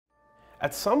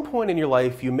At some point in your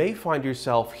life, you may find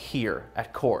yourself here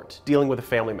at court dealing with a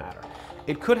family matter.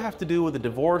 It could have to do with a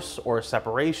divorce or a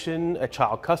separation, a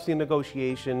child custody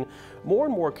negotiation. More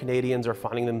and more Canadians are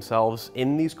finding themselves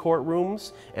in these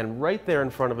courtrooms and right there in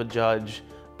front of a judge,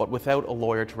 but without a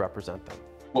lawyer to represent them.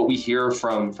 What we hear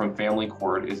from family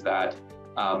court is that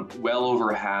well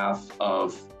over half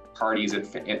of parties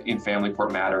in family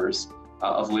court matters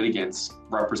of litigants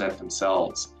represent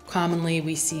themselves. Commonly,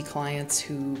 we see clients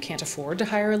who can't afford to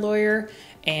hire a lawyer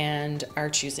and are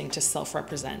choosing to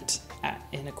self-represent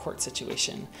in a court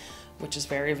situation, which is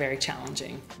very, very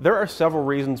challenging. There are several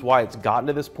reasons why it's gotten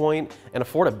to this point, and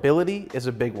affordability is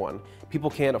a big one.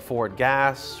 People can't afford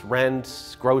gas,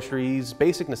 rent, groceries,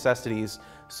 basic necessities,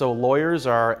 so lawyers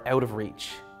are out of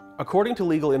reach. According to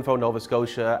Legal Info Nova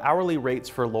Scotia, hourly rates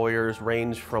for lawyers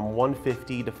range from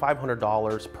 $150 to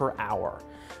 $500 per hour.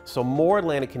 So more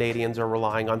Atlantic Canadians are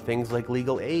relying on things like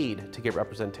legal aid to get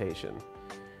representation.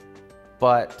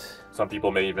 But some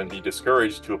people may even be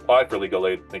discouraged to apply for legal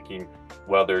aid, thinking,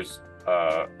 well,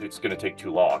 it's going to take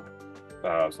too long,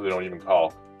 so they don't even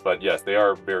call. But yes, they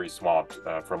are very swamped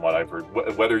from what I've heard.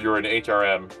 Whether you're in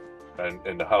HRM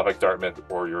in the Halifax, Dartmouth,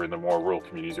 or you're in the more rural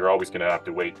communities, you're always going to have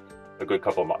to wait a good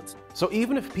couple of months. So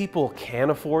even if people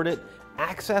can afford it,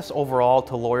 access overall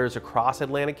to lawyers across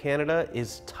Atlantic Canada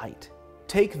is tight.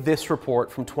 Take this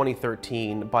report from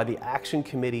 2013 by the Action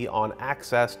Committee on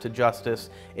Access to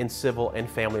Justice in Civil and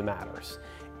Family Matters.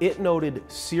 It noted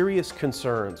serious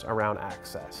concerns around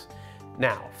access.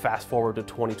 Now, fast forward to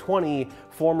 2020,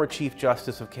 former Chief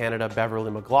Justice of Canada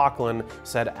Beverly McLaughlin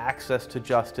said access to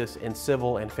justice in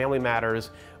civil and family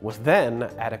matters was then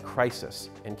at a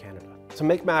crisis in Canada. To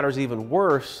make matters even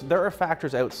worse, there are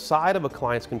factors outside of a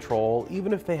client's control,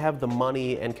 even if they have the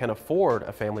money and can afford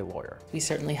a family lawyer. We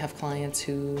certainly have clients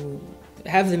who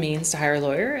have the means to hire a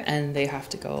lawyer and they have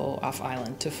to go off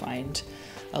island to find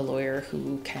a lawyer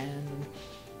who can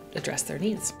address their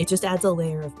needs. It just adds a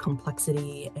layer of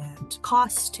complexity and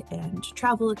cost and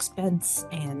travel expense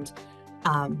and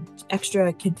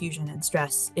extra confusion and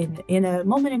stress. In a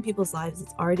moment in people's lives,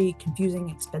 it's already confusing,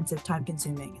 expensive,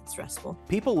 time-consuming, and stressful.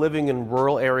 People living in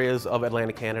rural areas of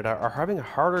Atlantic Canada are having a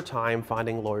harder time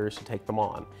finding lawyers to take them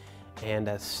on. And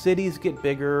as cities get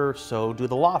bigger, so do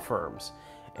the law firms.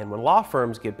 And when law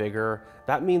firms get bigger,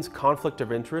 that means conflict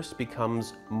of interest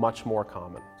becomes much more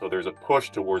common. So there's a push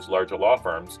towards larger law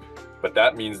firms, but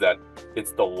that means that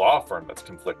it's the law firm that's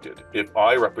conflicted. If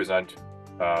I represent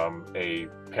a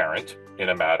parent in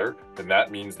a matter, then that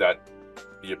means that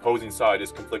the opposing side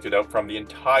is conflicted out from the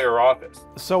entire office.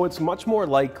 So it's much more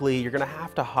likely you're going to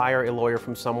have to hire a lawyer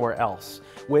from somewhere else,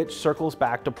 which circles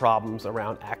back to problems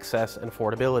around access and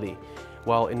affordability.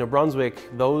 Well, in New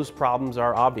Brunswick, those problems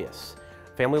are obvious.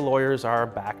 Family lawyers are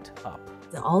backed up.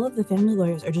 All of the family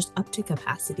lawyers are just up to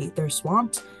capacity. They're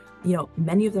swamped. You know,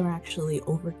 many of them are actually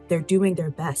they're doing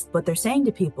their best. What they're saying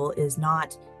to people is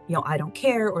not, you know, I don't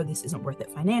care, or this isn't worth it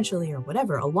financially, or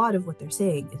whatever. A lot of what they're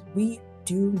saying is we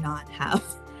do not have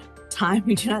time,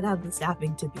 we do not have the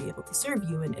staffing to be able to serve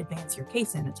you and advance your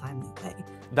case in a timely way.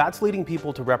 That's leading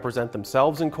people to represent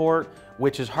themselves in court,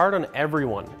 which is hard on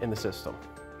everyone in the system.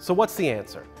 So what's the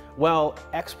answer? Well,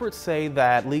 experts say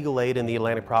that legal aid in the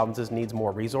Atlantic provinces needs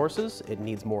more resources, it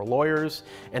needs more lawyers,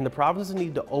 and the provinces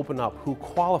need to open up who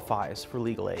qualifies for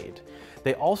legal aid.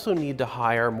 They also need to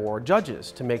hire more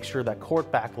judges to make sure that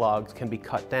court backlogs can be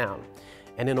cut down.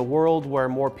 And in a world where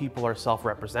more people are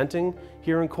self-representing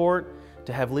here in court,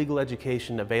 to have legal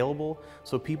education available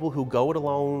so people who go it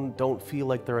alone don't feel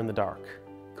like they're in the dark.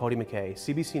 Cody, MacKay,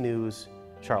 CBC News,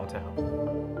 Charlottetown.